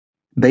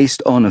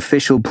based on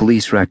official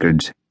police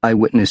records,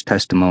 eyewitness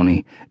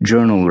testimony,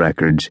 journal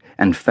records,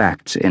 and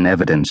facts in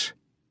evidence.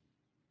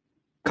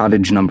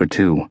 Cottage number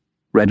 2,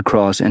 Red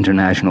Cross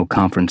International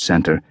Conference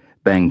Center,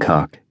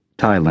 Bangkok,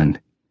 Thailand,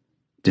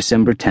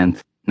 December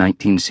 10th,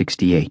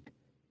 1968,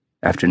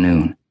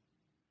 afternoon.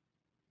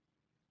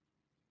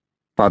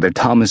 Father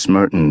Thomas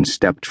Merton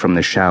stepped from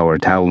the shower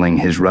toweling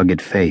his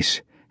rugged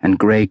face and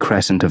gray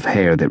crescent of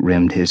hair that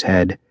rimmed his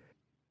head,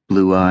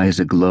 blue eyes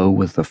aglow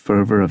with the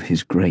fervor of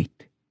his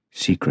great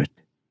secret.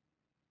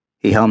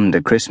 He hummed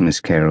a Christmas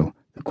carol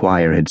the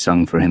choir had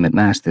sung for him at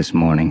Mass this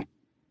morning.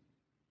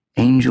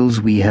 Angels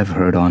we have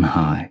heard on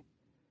high.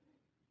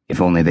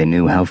 If only they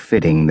knew how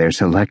fitting their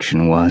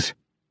selection was.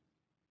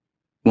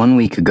 1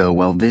 week ago,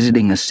 while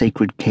visiting a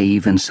sacred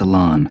cave in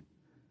Ceylon,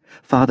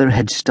 Father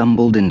had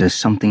stumbled into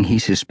something he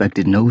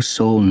suspected no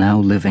soul now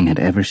living had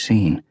ever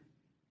seen.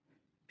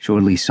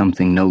 Surely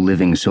something no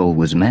living soul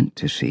was meant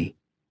to see.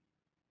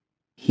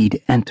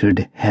 He'd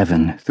entered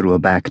heaven through a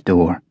back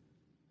door,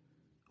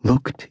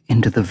 looked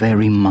into the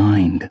very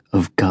mind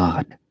of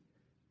God,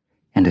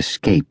 and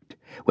escaped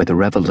with a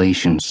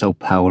revelation so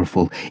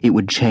powerful it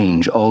would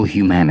change all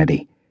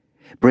humanity,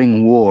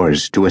 bring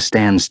wars to a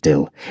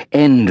standstill,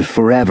 end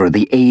forever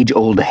the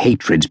age-old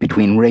hatreds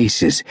between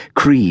races,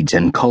 creeds,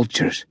 and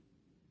cultures.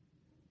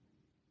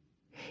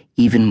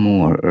 Even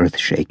more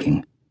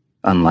earth-shaking,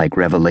 unlike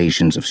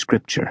revelations of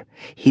Scripture,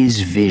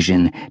 his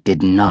vision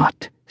did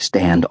not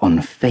stand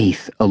on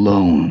faith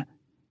alone.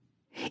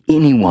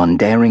 Anyone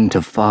daring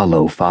to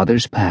follow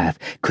Father's path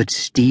could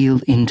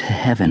steal into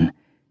heaven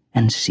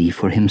and see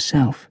for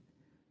himself.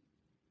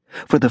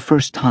 For the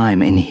first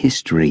time in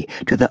history,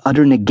 to the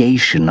utter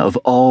negation of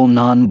all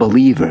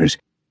non-believers,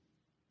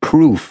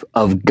 proof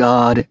of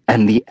God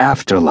and the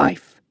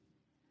afterlife.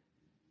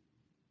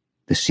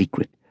 The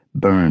secret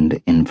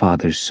burned in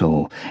Father's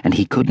soul, and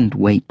he couldn't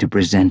wait to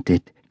present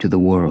it to the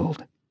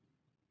world.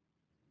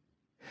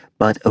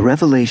 But a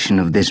revelation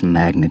of this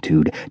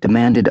magnitude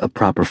demanded a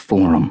proper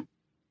forum,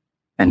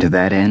 and to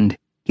that end,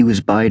 he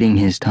was biding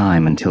his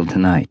time until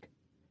tonight.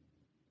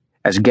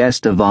 As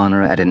guest of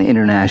honor at an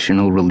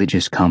international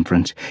religious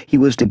conference, he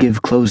was to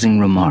give closing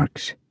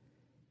remarks.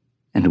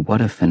 And what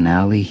a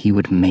finale he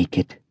would make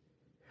it.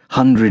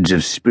 Hundreds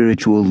of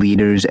spiritual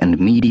leaders and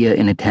media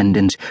in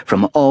attendance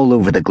from all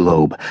over the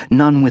globe,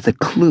 none with a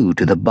clue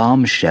to the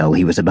bombshell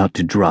he was about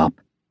to drop.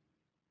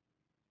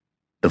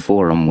 The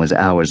forum was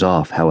hours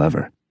off,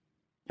 however,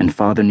 and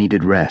Father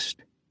needed rest.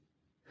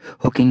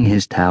 Hooking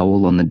his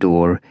towel on the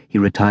door, he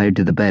retired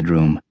to the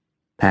bedroom,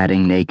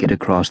 padding naked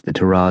across the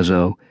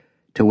terrazzo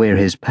to where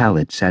his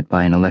pallet sat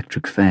by an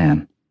electric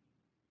fan.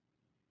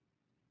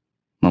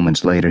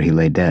 Moments later, he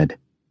lay dead.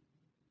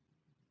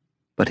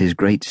 But his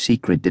great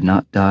secret did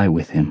not die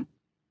with him.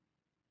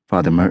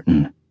 Father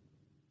Merton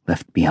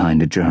left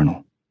behind a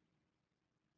journal.